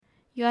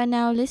You are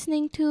now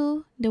listening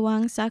to the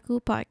Wang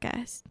Saku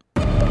podcast.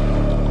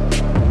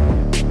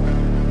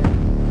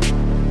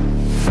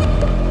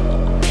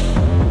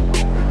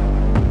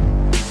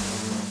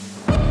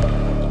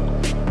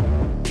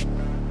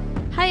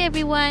 Hi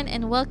everyone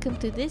and welcome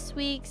to this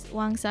week's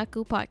Wang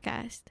Saku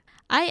podcast.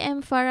 I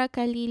am Farah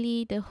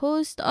Khalili, the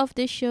host of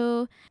the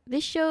show.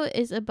 This show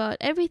is about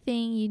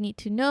everything you need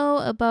to know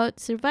about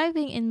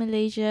surviving in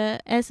Malaysia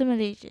as a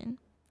Malaysian.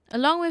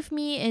 Along with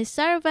me is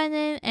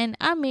Saravanan and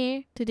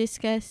Amir to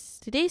discuss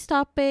today's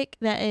topic,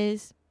 that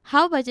is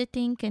how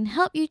budgeting can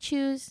help you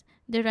choose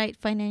the right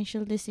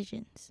financial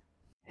decisions.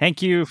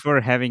 Thank you for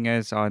having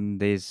us on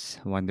this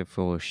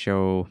wonderful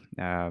show.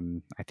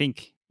 I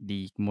think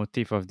the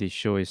motive of this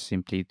show is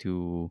simply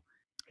to,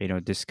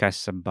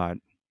 discuss about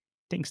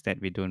things that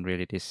we don't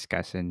really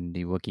discuss in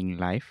the working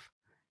life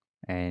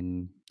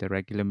and the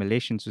regular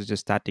Malaysians who's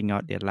just starting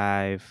out their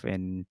life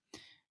and,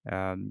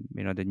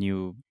 the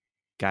new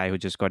guy who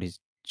just got his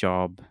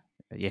job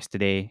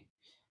yesterday,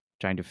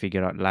 trying to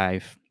figure out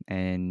life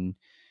and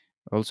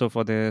also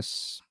for the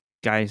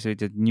guys with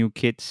the new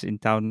kids in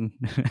town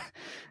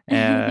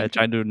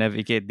trying to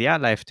navigate their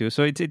life too,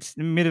 so it's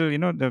the middle,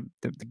 the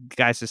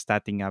guys are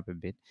starting up a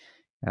bit,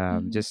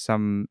 Mhm. just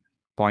some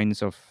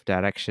points of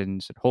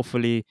directions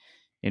hopefully,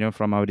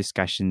 from our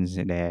discussions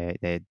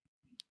that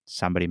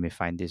somebody may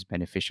find this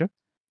beneficial.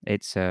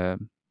 It's a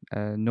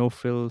no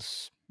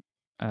frills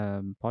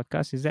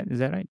podcast, is that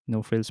right?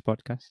 No frills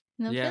podcast,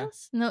 No Yeah,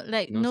 fills? No,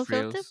 like no no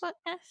filter frills.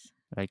 podcast?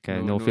 like a No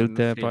no no no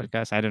filter frill.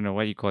 podcast. I don't know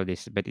what you call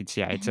this, but it's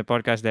a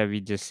podcast that we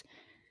just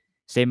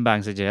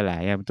sembang saja lah,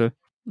 ya betul.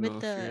 No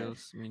Betul.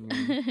 frills meaning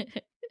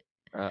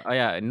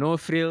no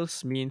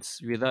frills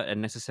means without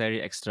unnecessary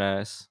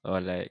extras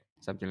or like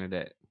something like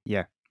that.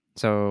 Yeah.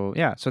 So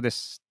yeah, so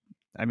this,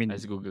 I I mean,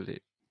 just googled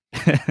it.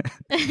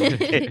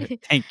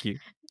 thank you.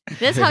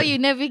 That's how you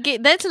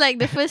navigate. That's like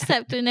the first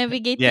step to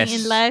navigating in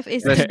Yes, life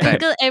is to first step,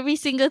 Google every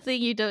single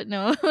thing you don't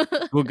know.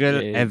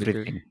 Google Yeah,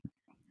 betul. everything,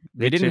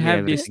 They didn't literally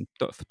have this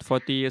everything.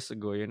 40 years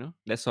ago,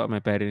 That's what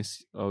my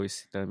parents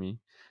always tell me.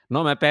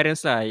 Not my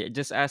parents lah.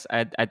 Just ask.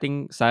 I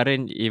think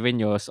Saren, even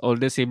your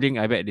older sibling,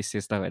 I bet they say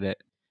stuff like that.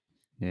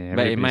 Yeah,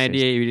 But in everybody my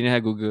says day, we didn't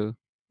have Google.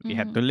 we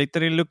had to Mhm.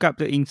 literally look up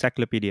the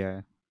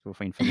encyclopedia for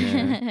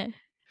information. Yeah.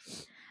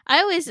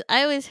 I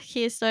always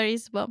hear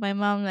stories about my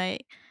mom,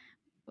 like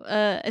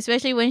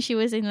especially when she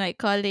was in like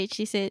college.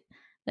 She said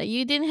like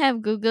you didn't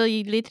have Google,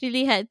 you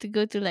literally had to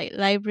go to like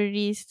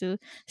libraries to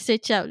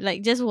search up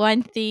like just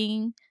one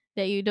thing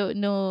that you don't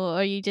know,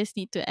 or you just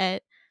need to add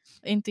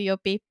into your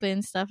paper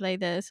and stuff like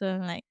that. So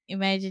I'm like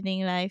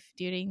imagining life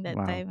during that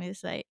Wow. time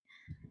is like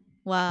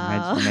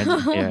Imagine, wow.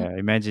 imagine, yeah,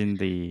 imagine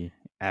the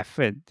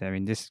effort. I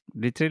mean, just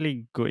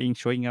literally going,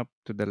 showing up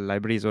to the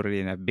library is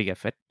already a big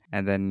effort,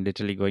 and then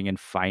literally going and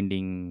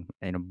finding,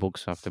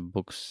 books after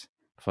books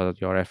for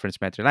your reference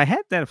material. I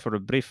had that for a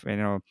brief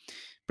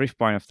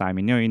point of time.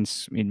 In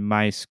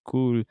my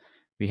school,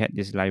 we had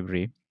this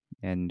library,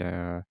 and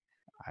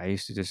I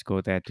used to just go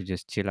there to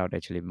just chill out.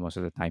 Actually, most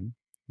of the time,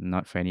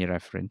 not for any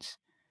reference,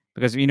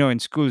 because in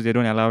schools they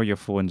don't allow your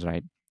phones,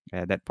 right?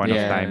 At that point of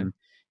Yeah. Yeah. time,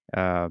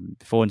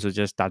 phones were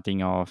just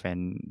starting off,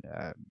 and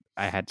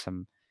I had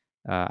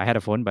I had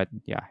a phone, but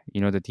yeah,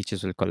 the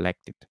teachers will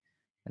collect it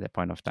at that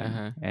point of time,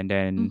 Uh-huh. and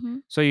then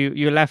Mhm. so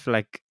you left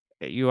like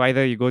you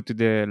go to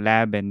the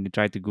lab and you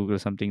try to Google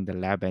something in the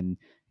lab, and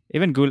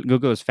even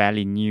Google is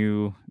fairly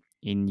new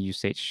in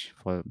usage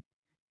for,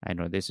 I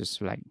know this is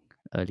like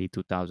early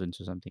 2000s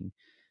or something.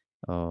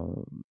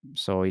 Uh,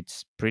 so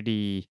it's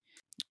pretty,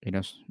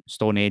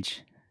 Stone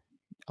Age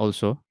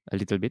also a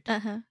little bit.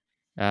 Uh-huh.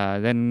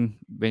 Then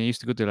when I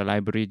used to go to the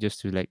library just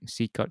to like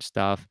seek out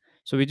stuff,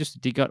 so we just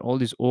dig out all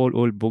these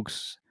old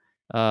books,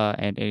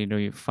 and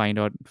you find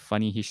out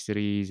funny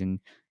histories and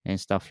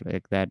stuff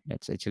like that.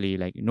 That's actually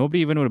like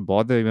nobody even would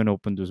bother even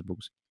open those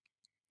books,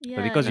 but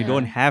Yeah, because you Uh-huh.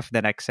 don't yeah. have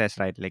that access,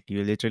 right? Like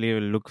you literally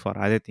will look for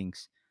other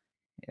things,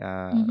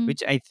 Mhm.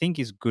 which I think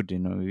is good.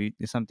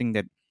 It's something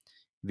that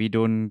we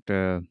don't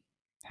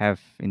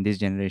have in this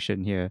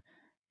generation here.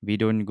 We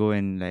don't go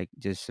and like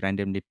just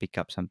randomly pick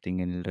up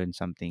something and learn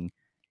something.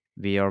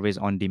 We are always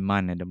on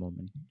demand at the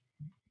moment,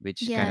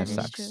 which kind Yeah, of Mm-hmm.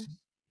 that's true. sucks.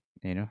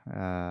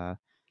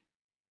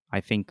 I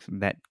think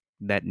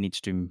that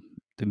needs to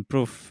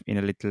improve in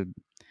a little,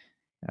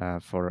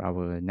 for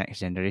our next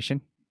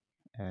generation.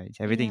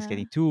 Everything's Yeah.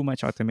 getting too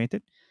much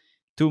automated,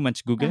 too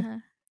much Google, Uh-huh.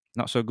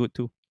 not so good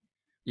too.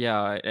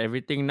 Yeah,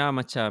 everything now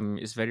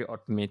macam is very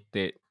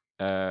automated.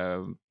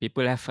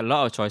 People have a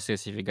lot of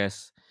choices if you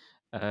guys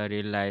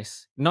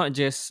realize. Not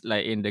just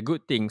like in the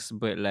good things,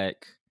 but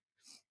like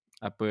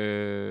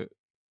apa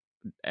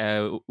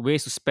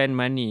ways to spend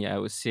money. I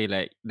would say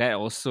like that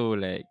also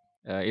like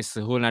it's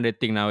a whole other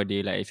thing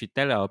nowadays. Like if you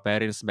tell our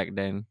parents back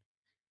then,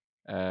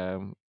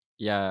 um,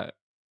 yeah,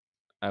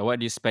 what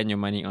do you spend your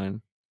money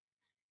on?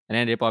 And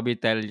then they probably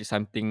tell you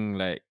something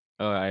like,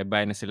 oh, I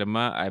buy nasi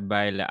lemak, I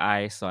buy the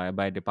ice, or I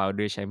buy the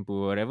powder,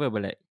 shampoo, whatever.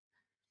 But like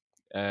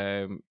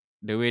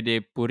the way they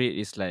put it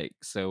is like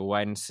so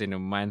once in a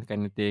month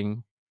kind of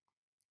thing.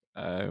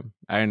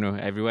 I don't know.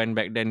 Everyone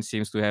back then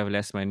seems to have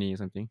less money or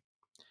something.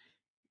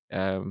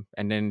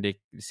 And then they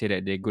say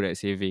that they're good at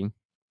saving,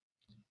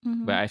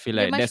 but Mm-hmm. I feel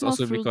They're like much that's more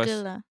also frugal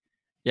because lah.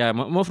 yeah,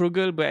 more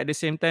frugal, but at the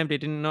same time they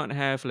did not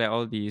have like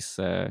all these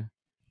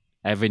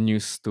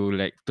avenues to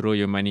like throw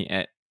your money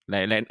at.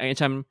 Like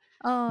macam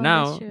Oh,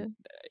 that's now, true.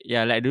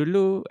 yeah, like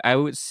dulu I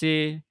would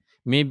say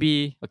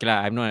maybe okay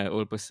lah. I'm not an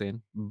old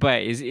person,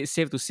 but it's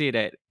safe to say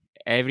that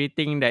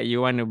everything that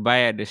you want to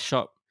buy at the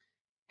shop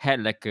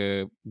had like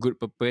a good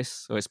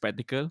purpose or it's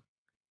practical.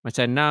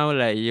 Macam now,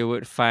 like you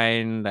would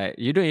find like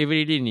you don't even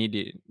really need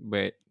it,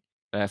 but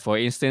for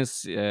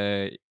instance,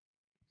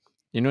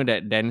 you know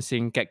that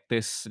dancing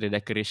cactus, the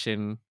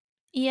decoration,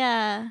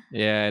 Yeah,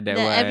 yeah, that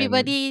that one.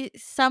 everybody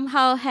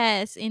somehow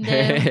has in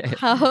their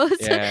house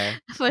Yeah,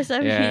 for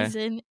some yeah,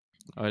 reason.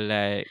 or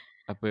like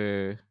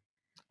apa?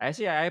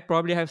 Actually, I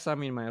probably have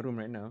some in my room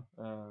right now.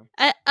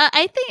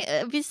 I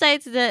think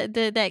besides the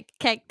that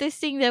cactus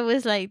thing, there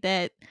was like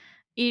that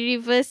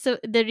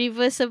the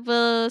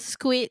reversible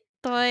squid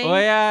Oh toy.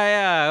 yeah,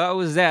 yeah. What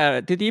was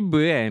that? Tiba-tiba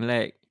kan,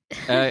 like,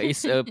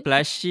 it's a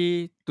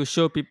plushie to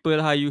show people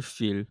how you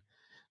feel.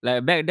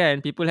 Like back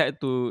then, people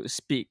had to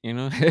speak, you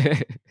know.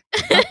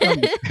 How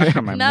come? How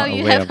come I'm Now not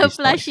you aware have of a these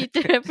toys? plushie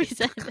to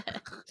represent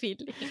that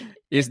feeling.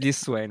 It's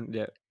this one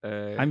that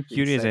I'm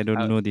curious. I inside don't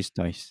out. know these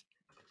toys.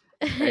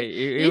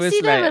 It You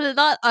see was them like a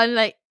lot on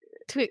like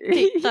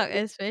TikTok,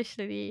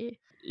 especially,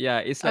 yeah,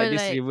 it's or like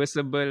this like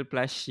reversible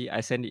plushie.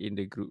 I send it in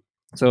the group.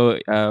 So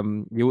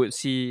you would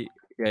see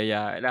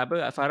yeah like apa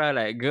Farah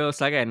like girls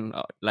lah kan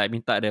like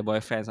minta their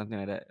boyfriend something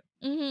like that.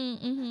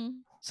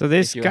 mm-hmm. So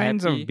this If you're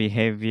kinds of happy,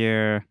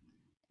 behavior,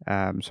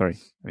 sorry,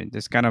 I mean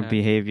this kind of uh,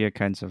 behavior,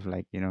 kinds of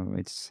like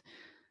it's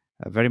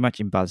very much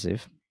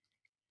impulsive.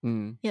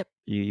 mm, Yep.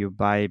 You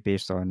buy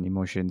based on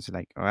emotions,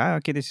 like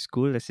okay, this is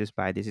cool. Let's just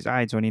buy. This is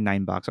it's only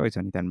 $9, or it's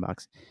only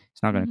 $10.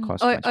 It's not going to Mm-hmm.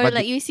 cost much. Or But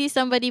like you see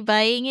somebody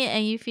buying it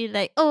and you feel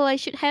like, oh, I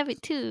should have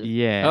it too.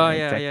 yeah, oh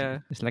yeah, exactly. yeah,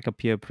 It's like a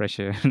peer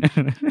pressure.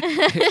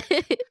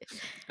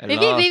 a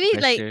maybe lot of maybe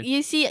like pressure.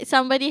 you see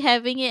somebody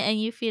having it and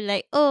you feel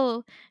like,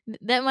 oh,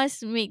 that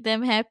must make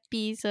them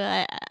happy, so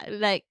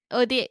like,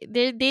 oh,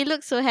 they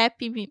look so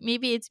happy,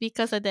 maybe it's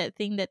because of that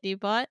thing that they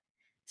bought,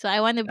 so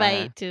I want to buy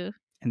Uh, it too.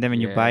 And then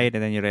when you buy yeah, it,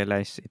 and then you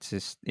realize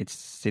it's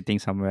sitting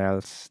somewhere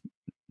else,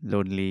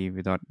 lonely,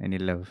 without any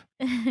love.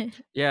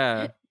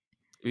 yeah.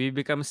 We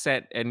become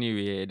sad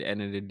anyway at the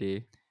end of the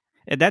day.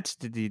 That's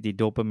the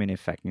dopamine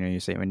effect. You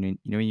say when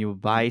you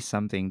buy Mm.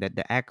 something, that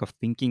the act of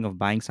thinking of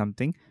buying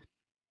something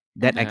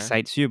that Uh-huh. Uh-huh.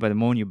 excites you, but the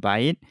moment you buy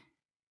it,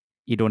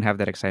 you don't have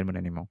that excitement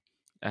anymore.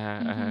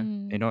 Uh-huh. Uh-huh.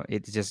 Mm-hmm.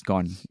 It's just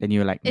gone. Then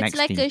you're like, It's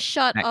like a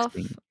shot next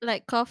thing. of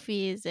like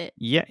coffee, is it?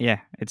 Yeah,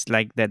 yeah. It's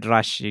like that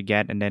rush you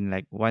get, and then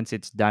like once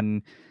it's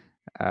done,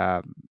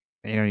 um,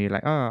 you're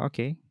like, oh,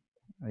 okay.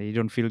 You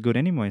don't feel good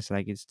anymore. It's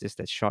like it's just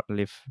that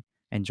short-lived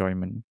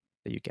enjoyment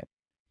that you get.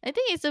 I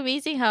think it's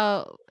amazing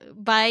how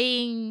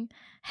buying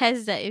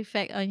has that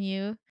effect on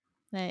you,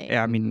 like.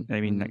 Yeah,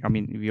 Mm-hmm. like,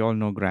 Mm-hmm. we all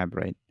know Grab,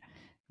 right?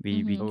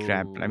 We Mm-hmm.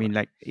 grab. I Oh, mean,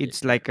 like yeah.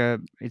 it's like a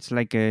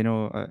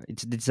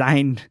it's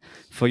designed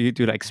for you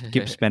to like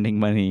keep spending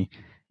money.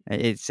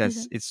 It's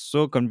just it's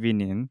so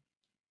convenient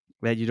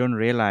that you don't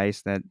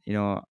realize that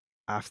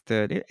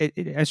after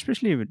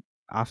especially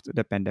after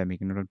the pandemic,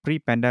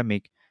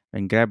 pre-pandemic,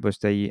 when Grab was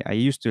there, I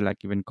used to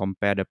like even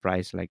compare the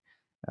price, like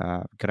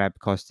Grab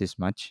costs this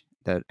much,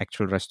 the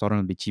actual restaurant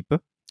will be cheaper.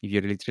 If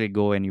you literally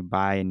go and you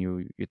buy and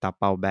you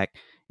tapao back,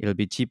 it'll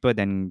be cheaper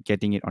than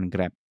getting it on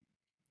Grab,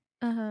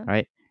 Uh-huh.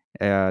 right?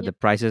 The Yep.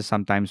 prices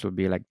sometimes would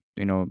be like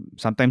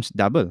sometimes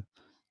double.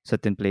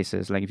 Certain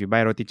places, like if you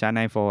buy roti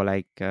canai for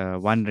like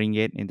 1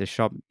 ringgit in the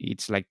shop,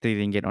 it's like 3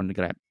 ringgit on the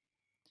Grab.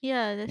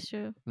 Yeah, that's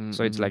true.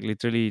 So it's Mm-hmm. like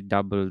literally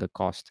double the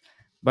cost.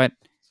 But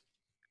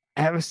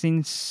ever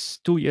since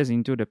 2 years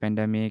into the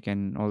pandemic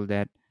and all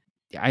that,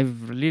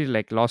 I've really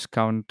like lost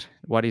count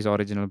what is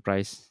original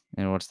price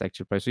and what's the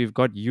actual price. So you've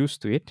got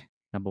used to it,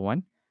 number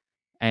one,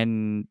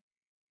 and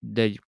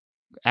the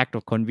act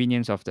of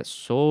convenience of the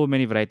so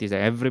many varieties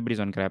that everybody's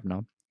on Grab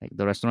now. Like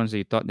the restaurants that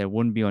you thought that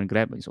won't be on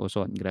Grab is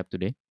also on Grab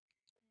today,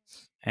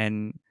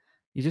 and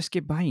you just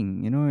keep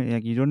buying.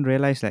 Like you don't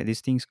realize like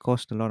these things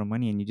cost a lot of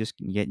money, and you just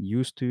get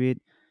used to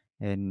it,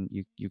 and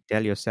you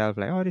tell yourself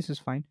like, oh, this is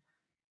fine,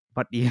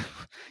 but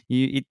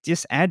it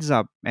just adds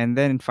up, and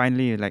then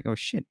finally you're like, oh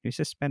shit, we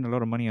just spent a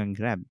lot of money on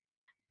Grab.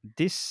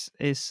 This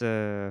is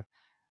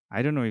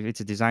I don't know if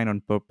it's a design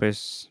on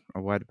purpose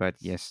or what, but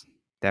yes,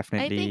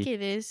 I think definitely.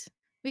 it is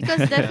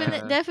because Yeah.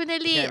 Taking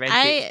definitely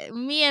advantage.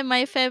 me and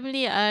my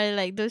family are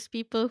like those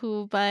people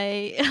who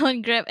buy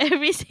on Grab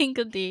every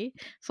single day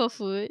for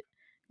food.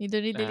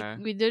 Uh,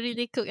 We don't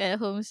really cook at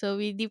home, so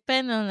we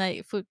depend on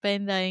like Food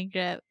Panda and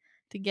Grab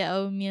to get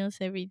our meals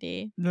every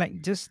day.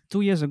 Like just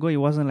 2 years ago it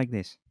wasn't like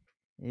this.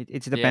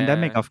 It's the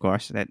pandemic, yeah. of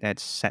course, that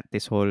set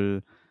this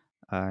whole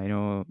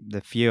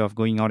the fear of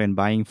going out and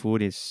buying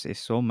food is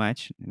so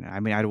much. I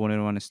mean, I don't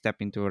want to step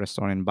into a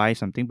restaurant and buy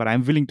something, but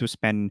I'm willing to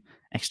spend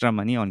extra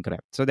money on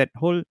Grab. So that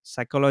whole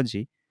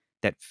psychology,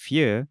 that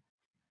fear,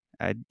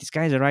 these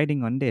guys are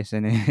riding on this,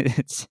 and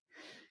it's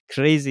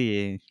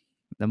crazy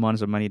the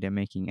amounts of money they're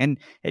making. And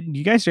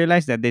you guys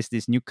realize that there's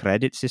this new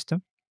credit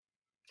system?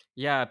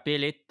 Yeah, pay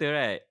later,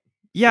 right?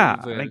 So Yeah,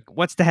 evil. like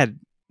what's that?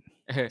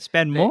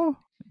 Spend Like more,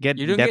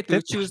 you get don't get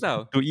to debted choose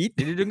now. to eat.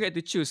 They don't get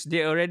to choose.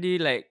 They already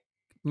like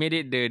made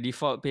it the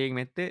default paying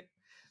method,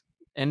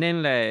 and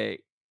then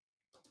like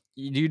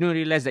you don't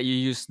realize that you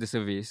use the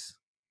service.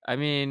 I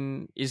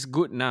mean, it's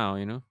good now,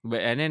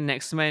 but and then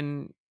next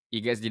month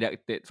it gets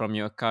deducted from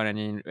your account, and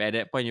then at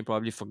that point you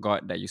probably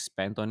forgot that you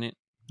spent on it,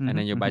 and Hmm,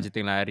 then you're hmm.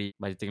 budgeting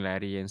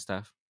lari and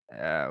stuff.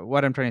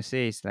 What I'm trying to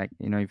say is, like,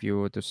 if you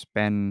were to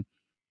spend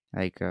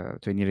like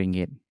 20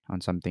 ringgit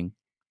on something,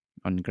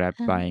 on Grab,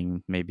 Uh-huh.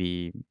 buying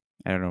maybe,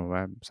 I don't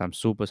know, some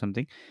soup or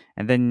something,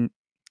 and then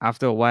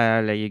after a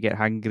while, like, you get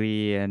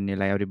hungry and you're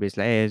like, everybody's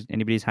like, hey,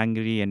 anybody's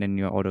hungry, and then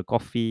you order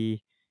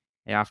coffee.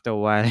 And after a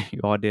while,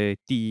 you order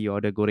tea, you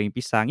order goreng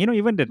pisang.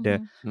 Even the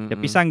Mhm. the Mm-mm.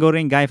 pisang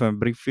goreng guy from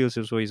Brickfields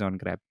also is on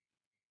Grab.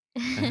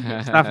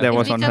 Stuff that it's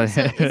was on become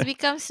so it's her.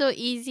 become so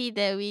easy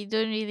that we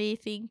don't really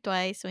think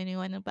twice when we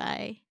want to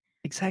buy.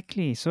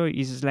 Exactly. So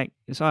it's like,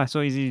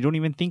 you don't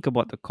even think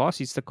about the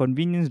cost. It's the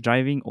convenience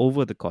driving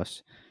over the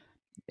cost,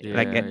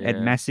 like Yeah, at yeah,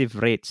 massive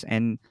rates.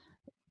 And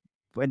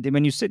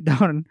when you sit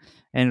down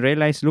and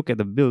realize, look at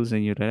the bills,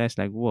 and you realize,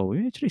 like, whoa,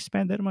 we actually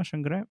spend that much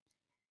on Grab.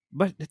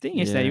 But the thing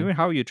is that yeah, even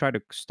how you try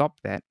to stop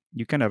that,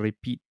 you kind of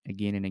repeat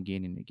again and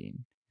again and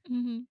again.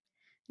 Hmm.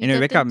 We You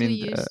wake gotten up too in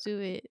used to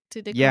it,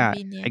 to the yeah,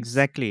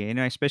 convenience. exactly.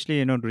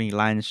 Especially during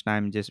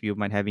lunchtime, just you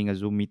might having a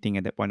Zoom meeting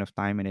at that point of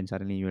time, and then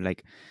suddenly you're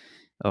like,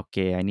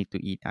 okay, I need to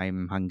eat.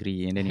 I'm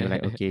hungry, and then you're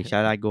like, okay,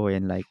 shall I go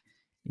and, like,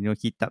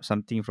 heat up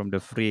something from the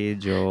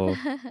fridge, or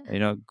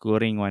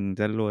goreng one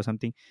telur or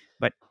something?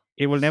 But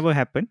it will never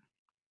happen.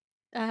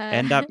 uh,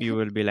 End up, you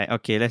will be like,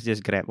 okay, let's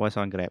just grab what's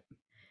on Grab.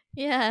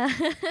 yeah,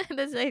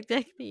 that's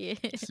exactly it.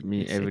 it's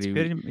me It's every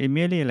very week.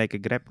 merely like a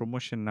Grab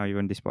promotion now.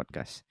 Even this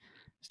podcast,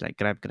 it's like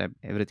grab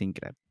everything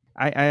Grab.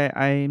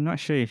 I'm not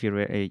sure if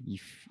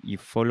if you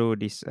follow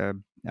this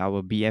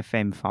our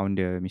BFM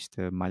founder,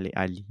 Mr. Malik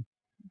Ali.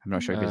 I'm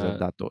not sure if Mhm. it's a Uh,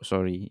 Dato.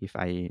 Sorry if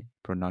I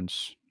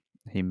pronounce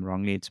him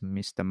wrongly. It's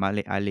Mr.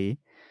 Malik Ali.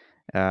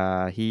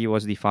 He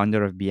was the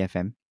founder of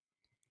BFM,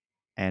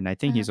 and I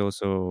think Uh-huh. he's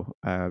also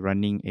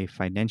running a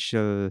finance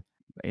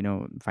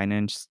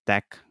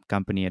tech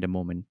company at the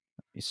moment.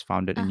 He's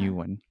founded a new Uh-huh.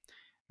 one.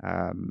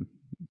 um,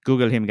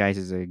 Google him, guys.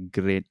 Is a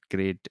great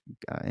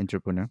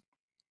entrepreneur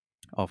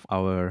of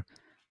our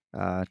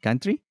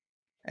country.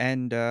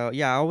 And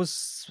yeah, I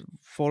was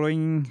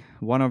following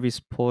one of his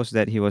posts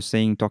that he was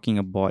saying, talking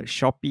about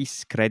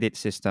Shopee's credit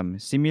system,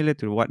 similar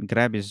to what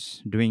Grab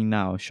is doing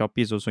now.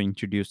 Shopee's also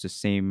introduced the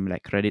same,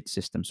 like, credit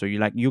system. So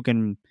you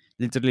can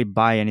literally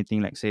buy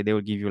anything. Like, say they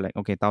will give you, like,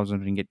 okay,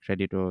 1,000 ringgit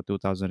credit or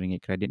 2,000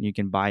 ringgit credit. You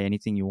can buy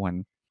anything you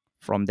want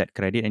from that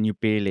credit, and you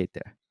pay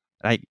later.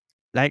 Like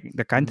like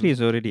the country mhm.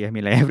 is already. I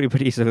mean, like,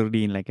 everybody is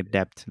already in, like, a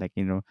debt. Like,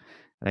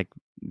 like,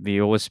 we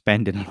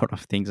overspend in a lot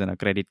of things, and our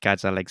credit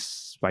cards are, like,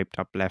 swiped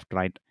up left,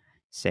 right,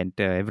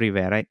 center,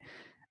 everywhere, right?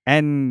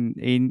 And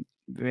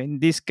when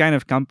these kind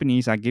of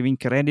companies are giving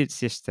credit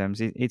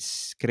systems,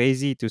 it's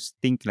crazy to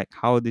think, like,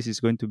 how this is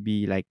going to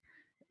be, like,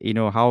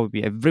 how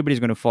everybody's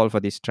going to fall for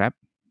this trap.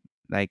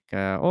 Like,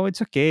 oh,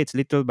 it's okay, it's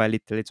little by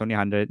little, it's only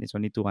 100, it's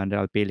only 200,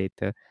 I'll pay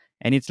later.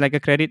 And it's like a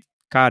credit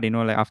card,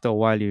 like, after a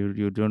while,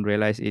 you don't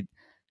realize it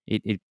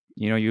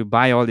you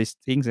buy all these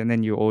things, and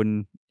then you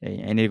own,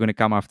 and they're going to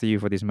come after you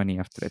for this money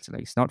after. It's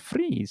like, it's not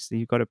free,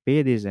 you got to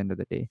pay this end of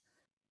the day.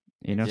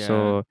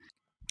 Yeah, So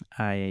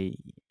I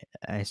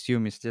I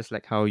assume it's just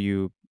like how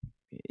you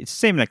it's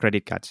same like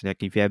credit cards.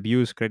 Like, if you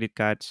abuse credit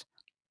cards,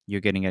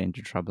 you're getting get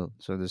into trouble.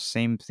 So the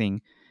same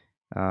thing,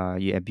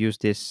 you abuse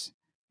this,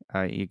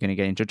 you're gonna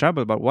get into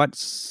trouble. But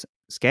what's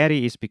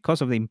scary is,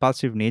 because of the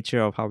impulsive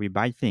nature of how we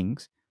buy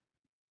things,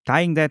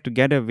 tying that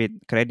together with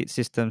credit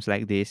systems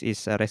like this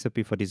is a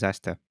recipe for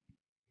disaster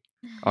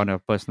on a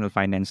personal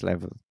finance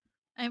level.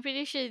 I'm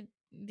pretty sure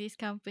these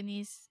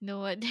companies know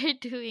what they're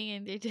doing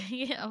and they're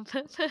doing it on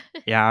purpose.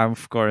 Yeah,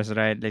 of course,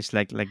 right? It's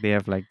like they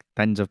have, like,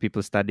 tons of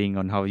people studying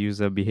on how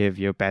user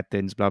behavior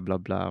patterns, blah blah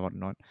blah,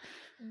 whatnot.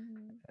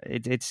 Mhm.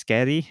 It's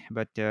scary,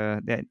 but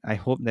that I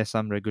hope there's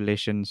some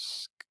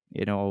regulations,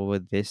 over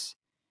this.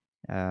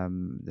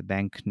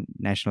 The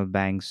national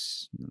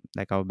banks,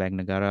 like our Bank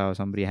Nagara or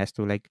somebody, has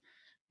to, like,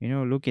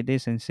 look at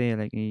this and say,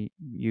 like,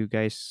 you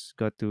guys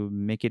got to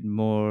make it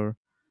more.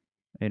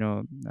 I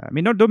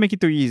mean, don't make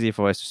it too easy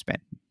for us to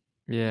spend.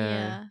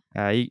 yeah,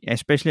 Yeah.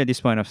 Especially at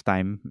this point of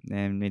time,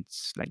 and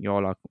it's like, you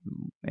all are,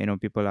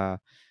 people are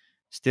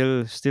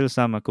still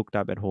some are cooked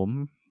up at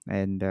home,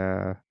 and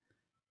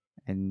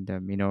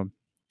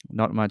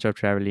not much of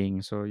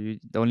traveling. So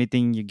the only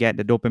thing you get,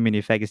 the dopamine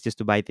effect, is just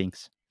to buy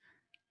things,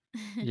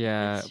 yeah.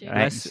 That's true.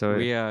 right? Plus, So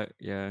we are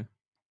yeah.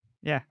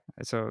 yeah,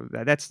 so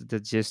that's the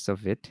gist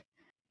of it.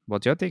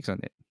 What's your takes on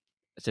it?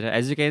 So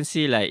as you can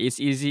see, like it's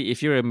easy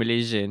if you're a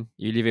Malaysian,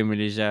 you live in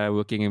Malaysia,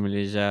 working in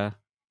Malaysia,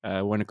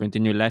 want to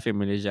continue life in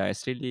Malaysia.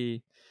 It's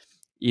really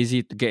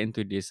easy to get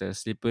into this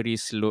slippery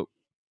slope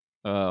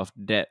of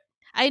debt.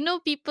 I know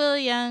people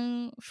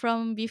young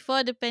from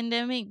before the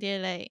pandemic,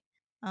 they're like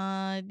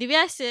Dia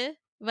biasa.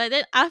 But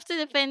then after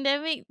the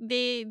pandemic,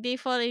 they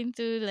fall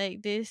into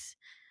like this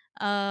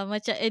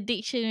macam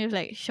addiction with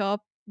like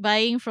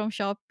buying from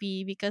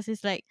Shopee, because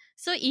it's like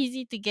so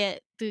easy to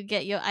get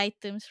your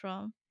items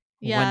from.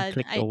 One Yeah,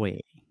 click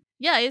away.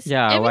 it's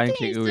Yeah, one everything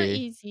click is so away.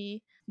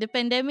 easy. The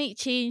pandemic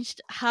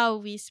changed how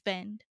we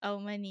spend our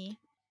money.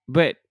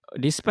 But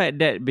despite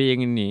that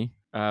being ni,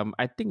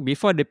 I think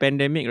before the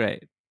pandemic,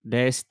 right,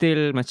 there's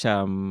still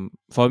macam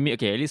for me.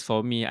 Okay, at least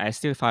for me, I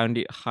still found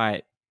it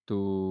hard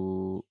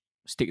to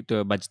stick to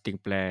a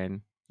budgeting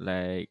plan.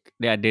 Like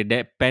that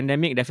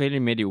pandemic definitely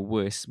made it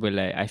worse. But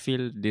like I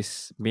feel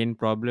this main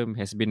problem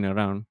has been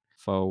around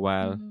for a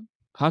while. Mm-hmm.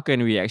 How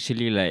can we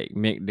actually like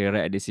make the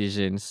right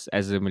decisions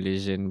as a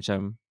Malaysian?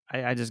 Macam,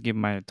 I just give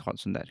my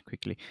thoughts on that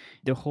quickly.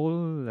 The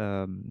whole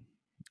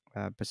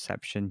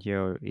perception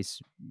here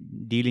is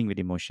dealing with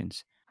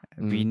emotions.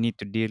 We mm, need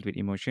to deal with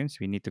emotions.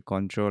 We need to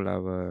control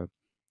our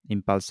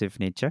impulsive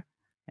nature,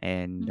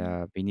 and Mm-hmm.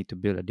 we need to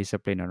build a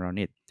discipline around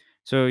it.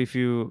 So if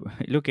you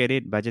look at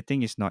it,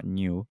 budgeting is not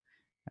new.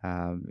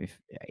 If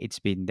it's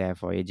been there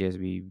for ages,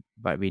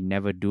 but we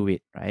never do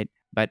it, right?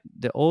 But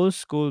the old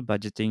school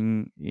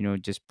budgeting,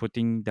 just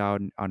putting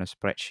down on a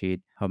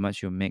spreadsheet how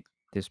much you make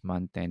this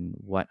month and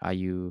what are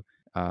you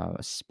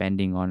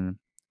spending on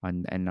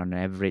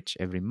average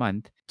every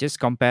month, just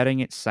comparing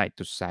it side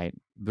to side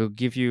will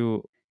give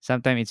you,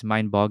 sometimes it's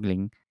mind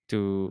boggling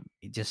to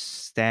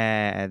just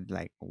stare at,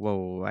 like,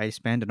 whoa, I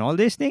spent on all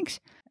these things.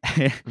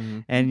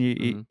 mm, And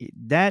mm,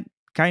 that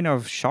kind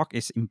of shock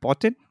is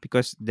important,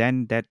 because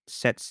then that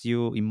sets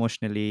you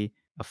emotionally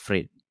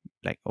afraid,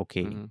 like,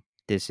 okay, mm,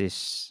 this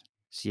is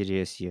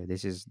serious here,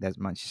 this is, that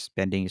much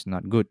spending is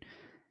not good.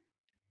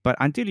 But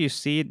until you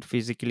see it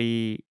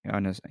physically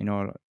on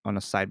on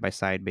a side by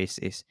side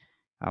basis,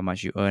 how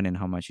much you earn and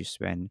how much you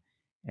spend,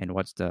 and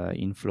what's the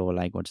inflow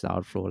like, what's the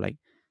outflow like,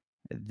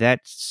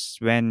 that's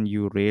when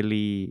you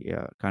really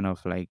kind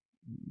of like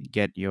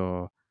get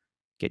your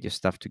get your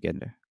stuff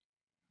together.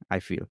 I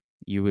feel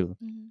you will,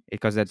 Mm-hmm.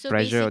 because that So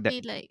pressure, that,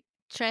 basically, like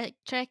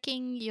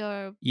tracking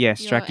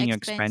yes, your tracking your expenses.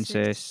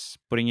 expenses,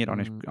 putting it on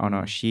a mm, on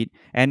a mm. sheet,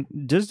 and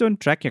just don't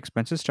track your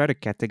expenses. Try to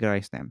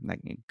categorize them.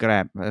 Like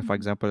Grab, for Mm-hmm.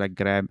 example, like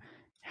Grab.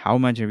 How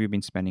much have you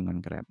been spending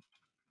on Grab?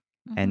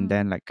 And Mm-hmm.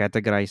 then like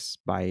categorize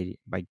by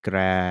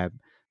Grab,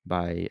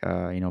 by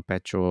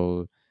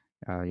petrol,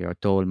 your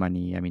toll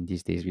money. I mean,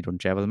 these days we don't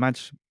travel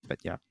much, but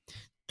yeah,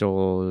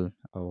 toll,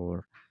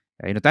 or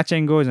Touch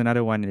and Go is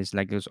another one. It's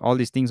like there's all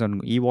these things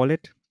on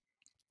e-wallet.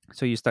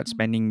 So you start Mm-hmm.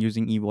 spending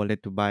using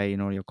e-wallet to buy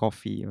your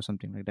coffee or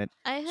something like that.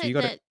 I So you heard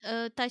got to,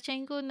 that Touch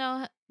and Go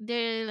now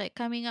they're like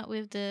coming up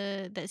with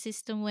that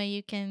system where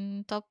you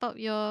can top up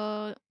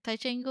your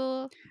Touch and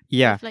Go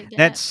yeah, with like the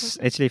app or that's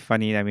something. actually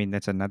funny. I mean,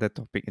 that's another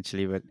topic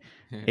actually, but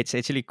it's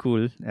actually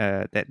cool.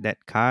 That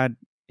card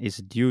is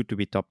due to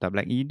be topped up.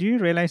 Like, do you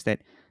realize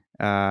that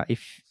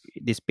if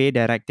this pay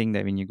direct thing,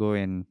 that when you go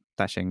and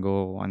Touch and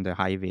Go on the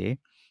highway,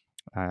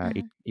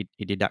 Uh-huh. it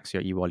deducts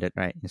your e-wallet,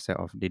 right, instead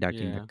of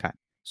deducting the Yeah. card.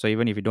 So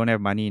even if you don't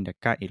have money in the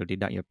card, it'll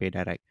deduct your pay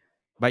direct.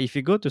 But if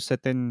you go to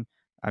certain,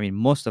 I mean,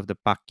 most of the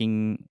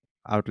parking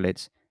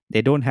outlets,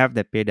 they don't have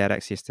the pay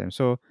direct system.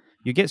 So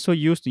you get so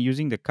used to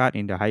using the card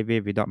in the highway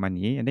without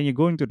money, and then you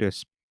go into the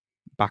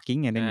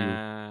parking, and then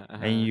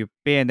Uh-huh. you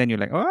pay, and then you're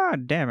like, oh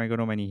damn, I got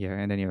no money here,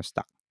 and then you're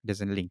stuck. It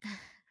doesn't link.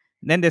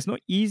 Then there's no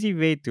easy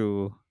way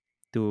to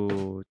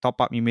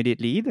top up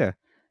immediately either.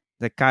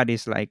 The card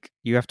is like,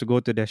 you have to go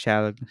to the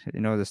Shell,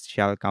 the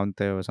Shell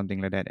counter or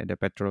something like that, at the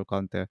petrol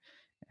counter,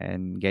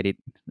 and get it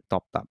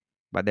topped up.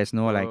 But there's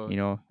no, like,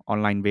 Oh,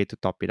 online way to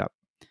top it up.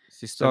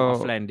 system So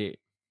offline date.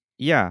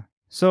 yeah,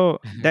 so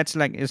that's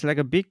like, it's like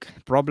a big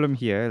problem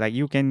here. Like,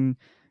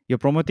 you're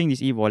promoting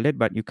this e-wallet,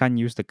 but you can't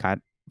use the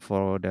card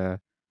for the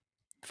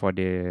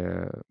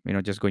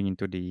just going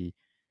into the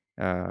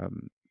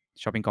um,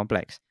 shopping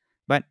complex.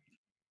 But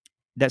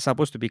that's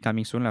supposed to be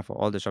coming soon, lah, for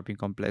all the shopping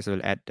complex.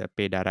 Will add the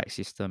pay direct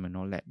system and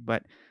all that.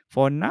 But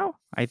for now,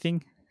 I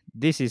think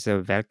this is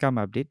a welcome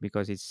update,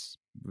 because it's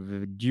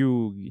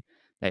due,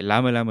 like,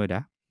 lama-lama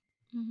dah.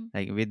 Mm-hmm.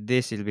 Like, with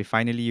this, it'll be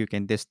finally you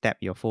can just tap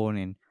your phone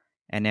and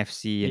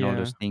NFC and all Yeah.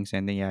 those things,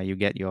 and then yeah, you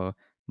get your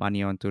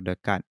money onto the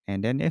card,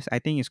 and then yes, I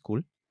think it's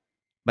cool.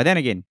 But then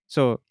again,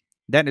 so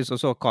that is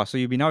also a cost. So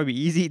it'll be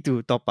easy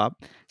to top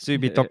up. So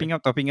you'll be topping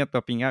up, topping up,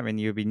 topping up, and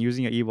you've been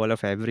using your e-wallet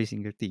for every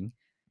single thing.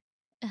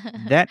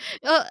 That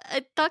Oh,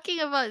 talking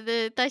about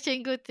the touch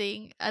and go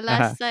thing. uh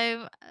Last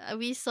time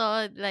we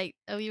saw like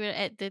we were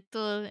at the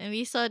toll and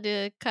we saw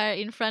the car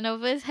in front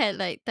of us had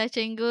like touch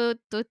and go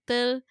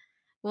total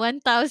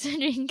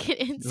 1,000 ringgit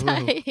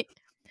Oh, inside.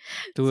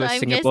 to So a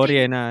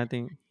Singaporean, I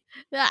think.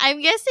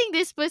 I'm guessing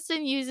this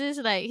person uses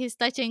like his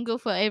touch and go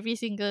for every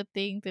single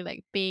thing to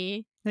like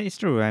pay. It's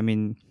true. I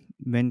mean,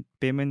 when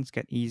payments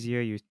get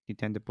easier, you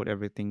tend to put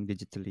everything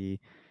digitally.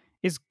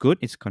 It's good.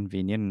 It's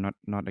convenient.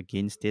 Not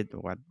against it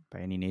or what by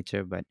any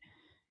nature, but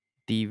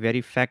the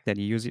very fact that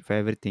you use it for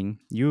everything,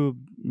 you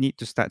need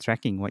to start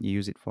tracking what you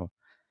use it for.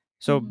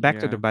 So Mm-hmm. back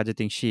to the Yeah.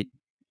 budgeting sheet,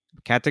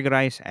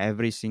 categorize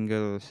every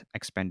single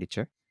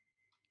expenditure,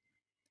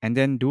 and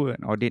then do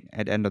an audit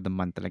at the end of the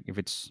month. Like if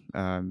it's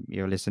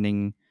you're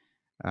listening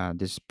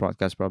this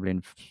podcast probably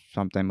in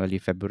sometime early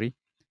February.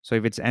 So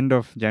if it's end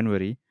of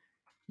January,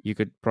 you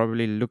could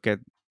probably look at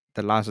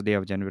the last day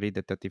of January,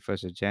 the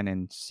 31st of Jan,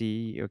 and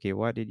see, okay,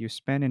 what did you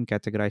spend, and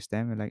categorize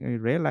them. And like you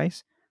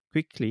realize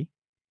quickly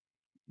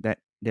that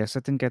there are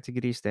certain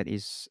categories that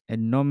is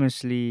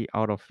enormously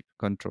out of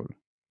control.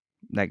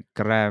 Like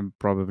Grab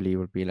probably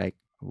would be like,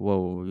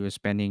 whoa, you're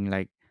spending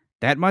like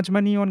that much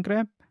money on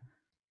Grab?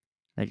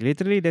 Like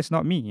literally, that's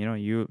not me.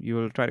 You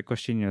will try to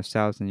question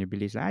yourselves and you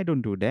believe I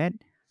don't do that.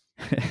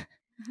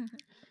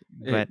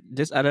 But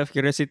Just out of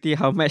curiosity,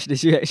 how much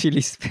did you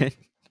actually spend?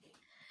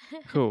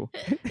 cool.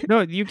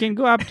 No, you can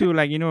go up to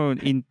like in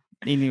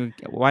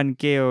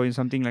 1K or in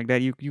something like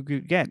that. You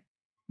could get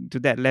to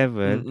that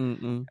level.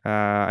 Mm-mm-mm.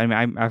 I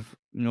mean, I've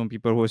known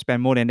people who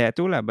spend more than that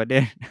too, lah. But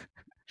then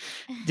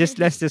just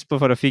let's just put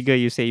for a figure.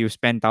 You say you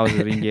spend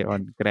 1,000 ringgit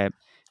on Grab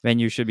when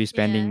you should be Yeah.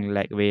 spending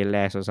like way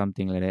less or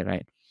something like that,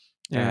 right?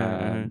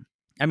 Uh,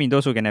 I mean,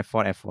 those who can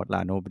afford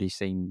lah. Nobody's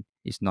saying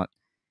it's not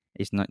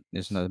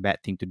a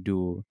bad thing to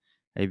do.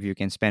 If you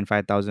can spend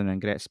 5,000 on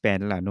Grab,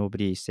 spend lah.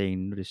 Nobody is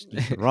saying this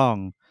is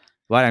wrong.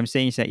 What I'm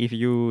saying is that if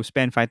you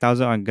spend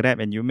 5,000 on Grab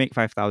and you make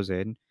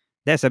 5,000,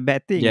 that's a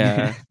bad thing.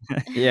 yeah.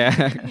 Yeah.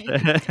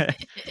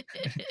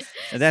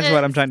 That's So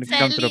what I'm trying to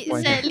come to the sadly,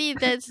 point. sadly,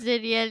 that's the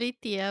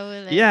reality. I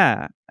will like.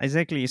 Yeah,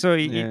 exactly. So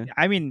Yeah.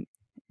 I mean,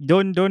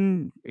 don't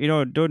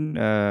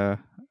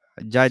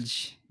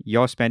judge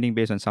your spending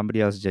based on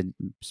somebody else's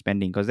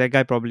spending, because that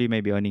guy probably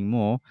may be earning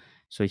more.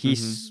 So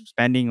he's Mm-hmm. Mhm.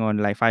 spending on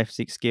like 5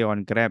 6K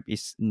on Grab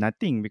is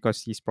nothing,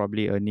 because he's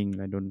probably earning,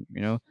 I don't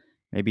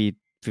maybe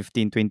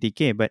 15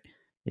 20K. But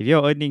if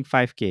you're earning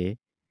 5K,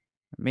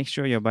 make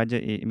sure your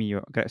budget, I mean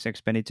your Grab's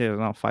expenditure is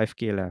not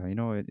 5K lah.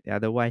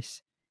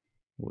 Otherwise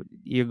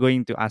you're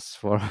going to ask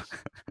for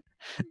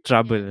Yeah.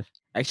 trouble.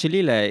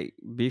 Actually, like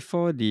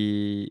before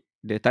the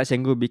Touch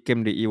and Go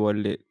became the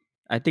e-wallet,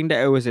 I think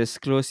that I was as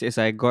close as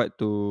I got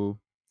to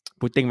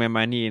putting my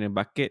money in a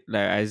bucket.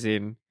 Like as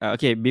in,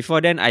 okay,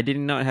 before then I did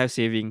not have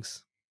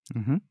savings,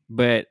 Mm-hmm.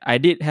 but I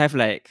did have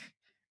like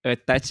a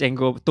Touch and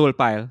Go toll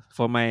pile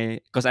for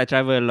my, because I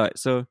travel a lot.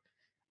 So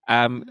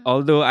Mhm.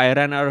 although I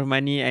run out of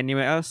money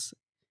anywhere else,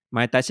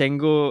 my Touch and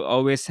Go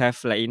always have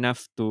like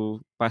enough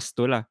to pass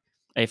toll lah.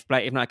 If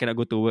not, I cannot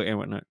go to work and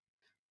whatnot.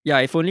 Yeah,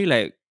 if only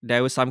like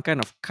there was some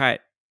kind of card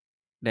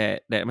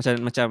that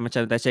macam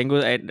Touch and Go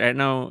right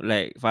now,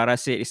 like Farah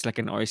said, it's like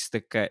an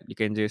oyster card. You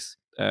can just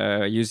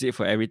use it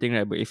for everything,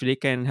 right? But if they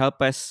can help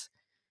us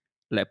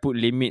like put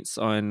limits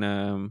on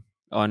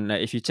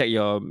like if you check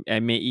your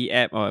MAE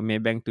app or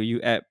Maybank to you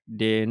app,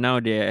 they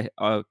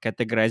are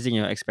categorizing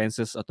your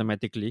expenses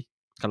automatically.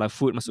 Kalau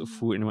food masuk Mhm.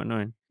 food and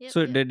whatnot. Yep.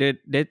 So Yep. the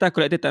data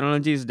collector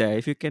technology is there.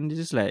 If you can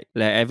just like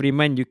every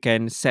month you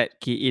can set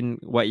key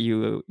in what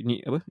you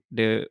need, apa,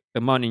 the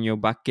amount in your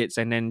buckets,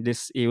 and then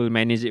this it will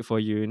manage it for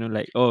you.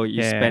 Like, oh,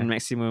 you spend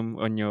Yeah, maximum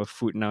on your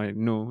food now.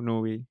 No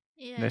way.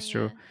 Yeah. that's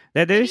true.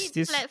 Yeah. There is Maybe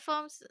this.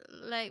 platforms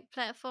like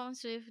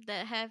platforms with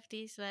that have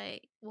these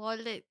like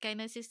wallet kind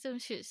of system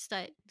should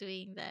start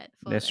doing that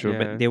for That's true, them.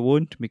 but Yeah. they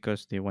won't,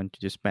 because they want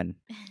you to spend.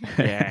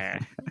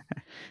 Yeah.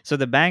 So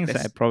the banks,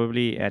 That's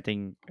I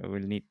think,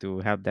 will need to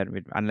help that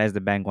with, unless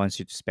the bank wants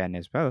you to spend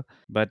as well.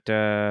 But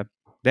there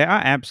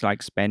are apps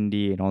like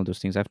Spendy and all those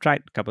things. I've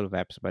tried a couple of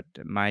apps, but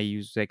my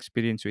user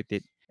experience with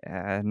it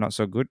not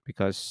so good,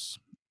 because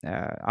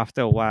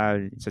after a while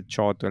it's a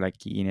chore to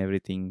like key in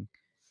everything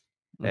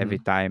every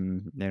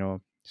mm-hmm. time.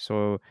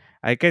 So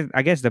I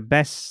guess the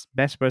best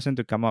person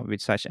to come up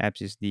with such apps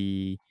is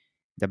the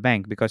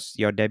bank, because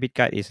your debit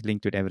card is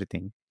linked to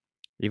everything.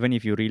 Even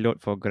if you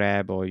reload for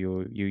Grab, or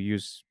you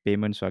use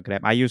payments for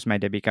Grab, I use my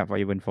debit card for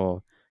even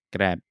for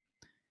Grab.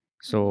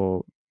 Mhm. So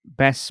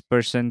best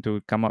person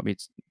to come up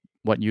with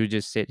what you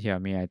just said here, I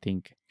mean, I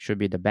think should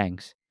be the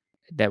banks.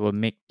 That will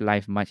make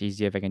life much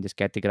easier if I can just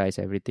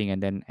categorize everything, and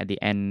then at the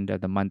end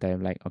of the month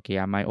I'm like, okay,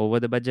 am I over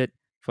the budget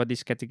for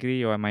this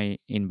category, or am I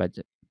in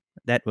budget?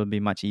 That will be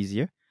much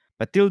easier.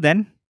 But till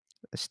then,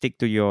 stick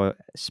to your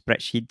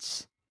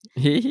spreadsheets.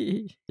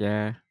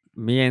 Yeah.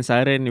 Me and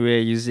Saren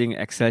were using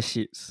Excel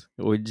sheets.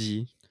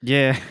 OG.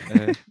 Yeah,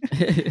 Uh,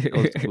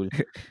 old school.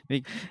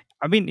 Like,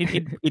 I mean,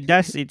 it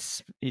does it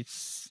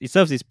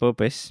serves its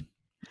purpose.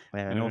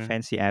 No uh,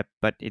 fancy app,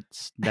 but it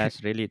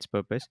does really its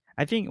purpose.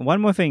 I think one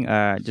more thing,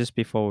 just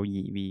before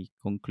we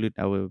conclude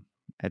our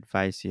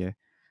advice here,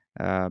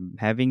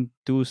 having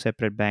two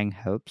separate bank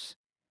helps.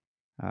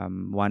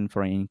 One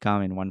for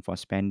income and one for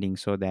spending,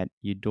 so that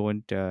you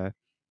don't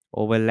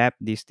overlap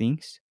these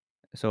things.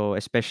 So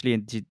especially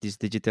in this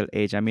digital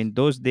age, I mean,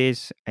 those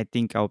days I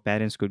think our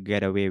parents could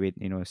get away with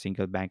a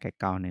single bank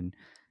account, and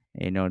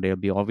they'll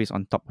be always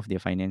on top of their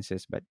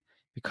finances. But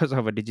because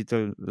of a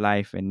digital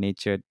life and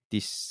nature,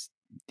 this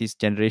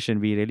generation,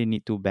 we really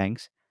need two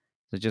banks.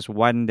 So just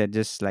one that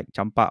just like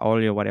jump out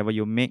all your whatever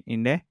you make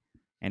in there,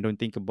 and don't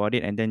think about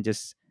it, and then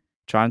just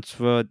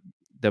transfer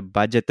the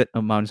budgeted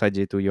amount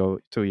saja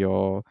to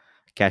your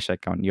cash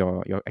account,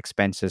 your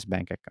expenses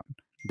bank account.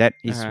 That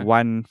is uh,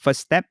 one first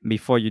step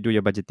before you do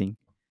your budgeting.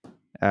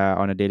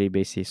 on a daily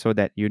basis, so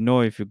that you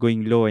know if you're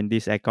going low in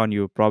this account,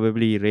 you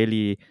probably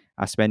really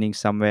are spending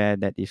somewhere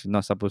that is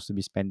not supposed to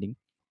be spending,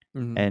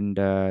 Mhm. and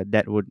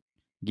that would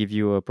give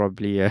you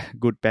probably a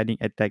good panic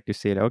attack to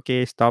say,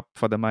 okay, stop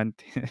for the month.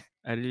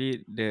 I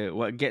really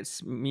what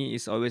gets me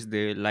is always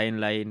the line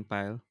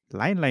pile.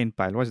 Line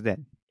pile, what's that?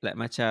 Like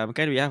macam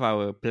kan we have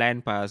our plan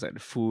piles like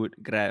the food,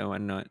 Grab and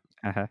whatnot.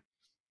 Uh-huh.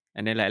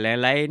 And then like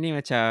lain-lain ni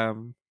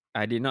macam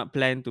I did not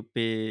plan to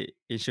pay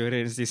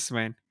insurance this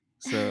month.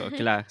 So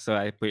okay lah. So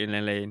I put in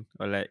lain-lain.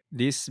 Or like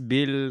this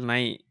bill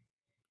naik.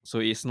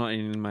 So it's not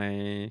in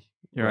my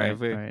Right,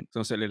 whatever. right.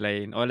 So masuk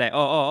lain. Or like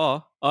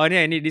oh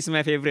ni I need this is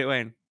my favorite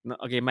one. No,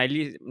 okay, my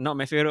list not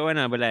my favorite one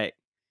lah, but like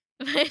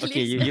My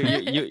okay,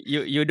 list.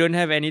 you don't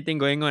have anything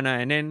going on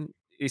and then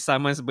it's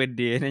someone's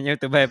birthday and then you have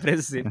to buy a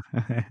present.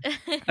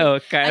 Oh,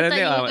 I kat thought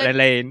ni you were gonna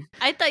lain.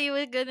 I thought you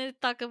were gonna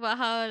talk about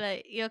how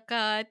like your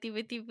car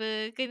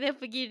tiba-tiba kena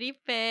pergi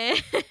repair.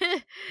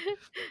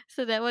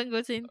 So that one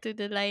goes into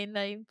the line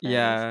pile as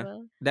Yeah,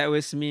 well. that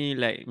was me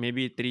like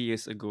maybe 3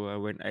 years ago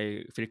when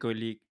I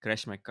frequently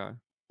crash my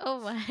car. Oh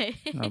my.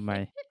 Oh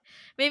my.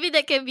 Maybe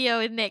that can be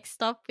our next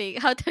topic.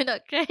 How to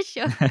not crash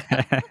your car.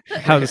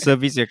 How to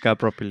service your car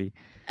properly.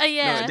 No,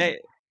 Yeah.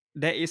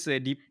 that is a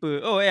deeper.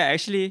 Oh yeah,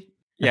 actually,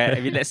 yeah. I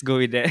mean, let's go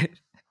with that.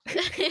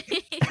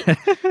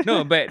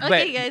 No, but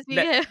Okay guys, we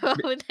that have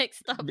our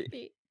next be-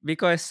 topic.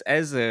 because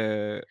as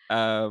a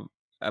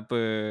apa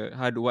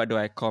what do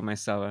I call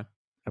myself?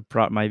 A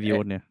proud my view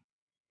Uh, owner.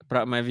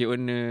 proud my view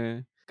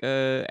owner.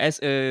 As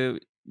a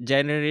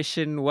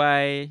generation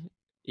Y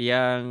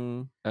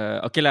yang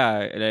okay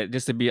lah, like,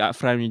 just to be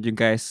upfront with you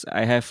guys,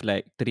 I have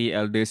like 3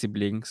 elder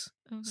siblings,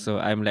 so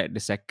Mhm. I'm like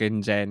the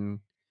second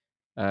gen.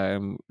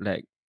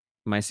 Like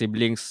my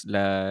siblings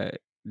lah,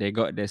 they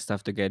got their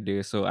stuff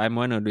together, so I'm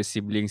one of those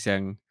siblings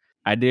yang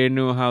I didn't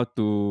know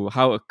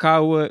how a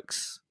car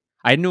works.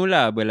 I know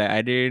lah, but like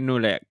I didn't know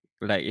like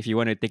if you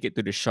want to take it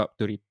to the shop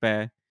to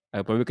repair,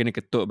 probably kena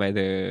ketuk by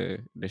the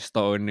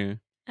store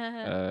owner.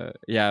 Uh-huh.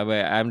 Yeah,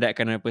 but I'm that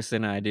kind of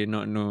person. I did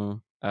not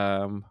know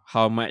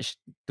how much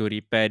to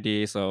repair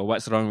this or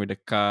what's wrong with the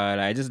car.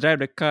 Like I just drive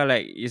the car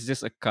like it's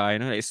just a car, you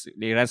know, like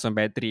it runs on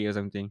battery or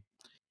something.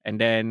 And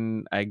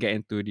then I get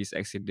into this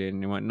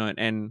accident and whatnot,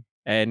 and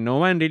no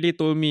one really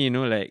told me, you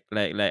know, like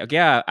okay,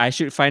 yeah, I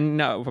should find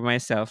out for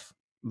myself.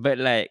 But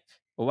like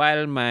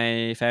while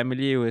my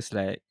family was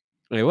like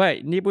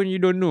what? Ni pun you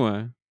don't know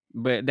ah.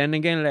 But then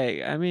again,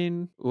 like I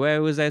mean,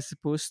 where was I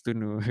supposed to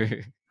know?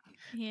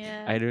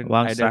 Yeah.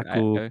 Wang I don't I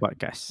Saku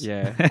podcast.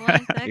 yeah.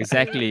 Wang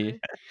Exactly.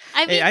 Saku.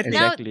 I Hey, mean I think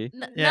Exactly.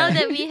 now yeah.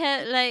 that we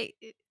have like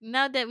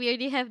now that we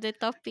already have the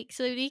topic,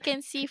 so we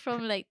can see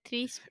from like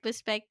three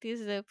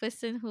perspectives: the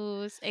person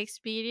who's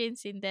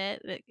experienced in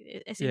that, like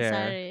as in Yeah.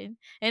 Saren,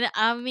 and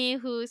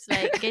Ami who's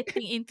like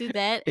getting into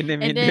that, In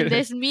the and then middle.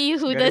 there's me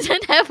who Baru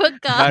doesn't have a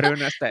car. baru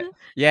nak start. Baru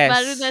Yes.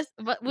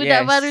 nak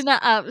budak baru Yes.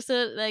 nak up, so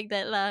like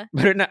that lah.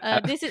 Baru nak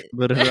This is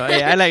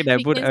I like that.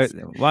 we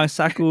can Wang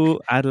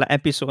Saku adalah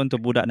episode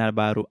untuk budak nak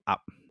baru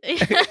up.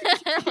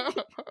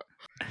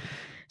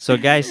 So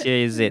guys,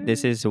 here is it.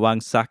 This is Wang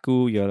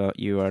Saku.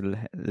 You are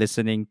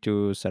listening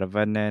to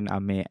Saravanan,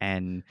 Ame,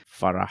 and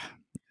Farah.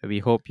 We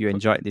hope you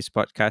enjoyed this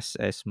podcast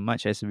as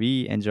much as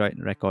we enjoyed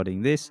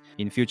recording this.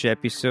 In future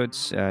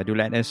episodes, do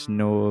let us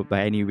know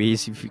by any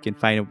ways if you can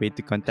find a way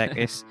to contact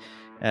us.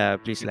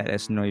 Please let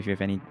us know if you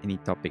have any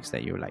topics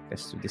that you would like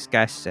us to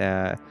discuss.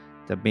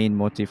 The main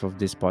motive of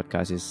this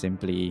podcast is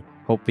simply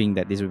hoping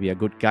that this will be a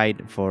good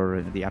guide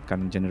for the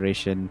upcoming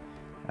generation.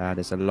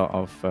 There's a lot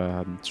of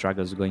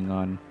struggles going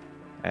on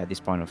at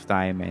this point of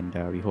time, and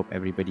we hope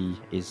everybody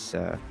is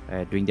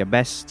doing their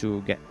best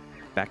to get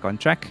back on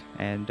track.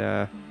 And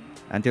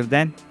until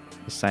then,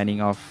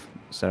 signing off,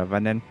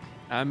 Saravanan.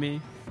 Ami.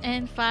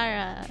 and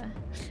Farah.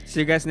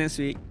 See you guys next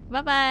week.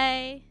 Bye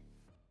bye.